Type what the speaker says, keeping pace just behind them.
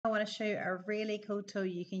want to show you a really cool tool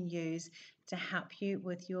you can use to help you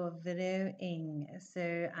with your videoing.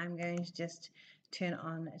 So I'm going to just turn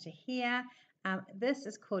on to here. This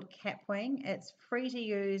is called Kapwing. It's free to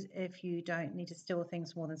use if you don't need to store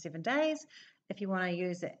things more than 7 days. If you want to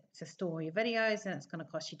use it to store your videos, then it's going to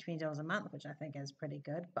cost you $20 a month, which I think is pretty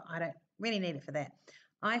good, but I don't really need it for that.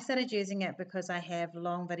 I started using it because I have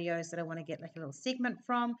long videos that I want to get like a little segment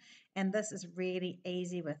from, and this is really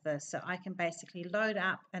easy with this. So I can basically load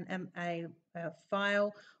up a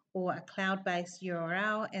file or a cloud-based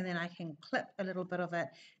URL, and then I can clip a little bit of it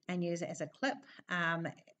and use it as a clip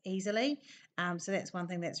easily. So that's one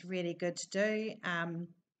thing that's really good to do.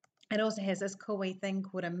 It also has this cool wee thing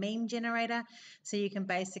called a meme generator. So you can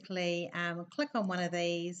basically click on one of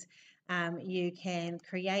these. You can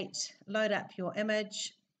load up your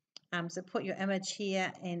image. So put your image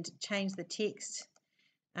here and change the text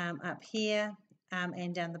up here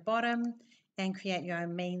and down the bottom and create your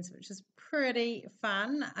own memes, which is pretty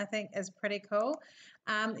fun. I think is pretty cool.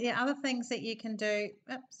 The other things that you can do,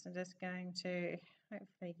 oops, I'm just going to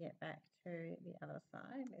hopefully get back to the other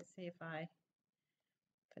side. Let's see if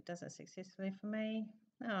it does it successfully for me.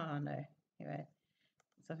 Oh no, anyway,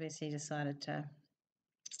 it's obviously decided to,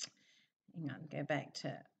 hang on, go back to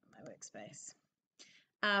my workspace.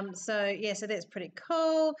 So that's pretty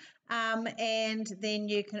cool. And then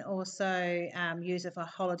you can also use it for a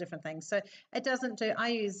whole lot of different things. So it doesn't do, I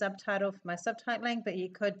use Subtitle for my subtitling, but you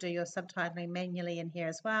could do your subtitling manually in here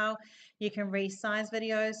as well. You can resize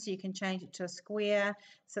videos, so you can change it to a square.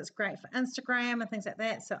 So it's great for Instagram and things like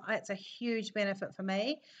that. So it's a huge benefit for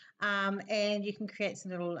me. And you can create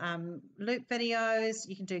some little loop videos.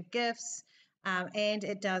 You can do GIFs. And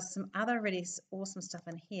it does some other really awesome stuff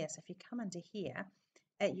in here. So if you come into here,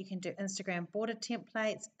 you can do Instagram border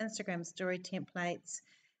templates, Instagram story templates.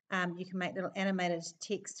 You can make little animated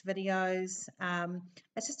text videos.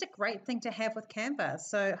 It's just a great thing to have with Canva.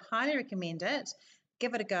 So highly recommend it.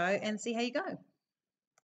 Give it a go and see how you go.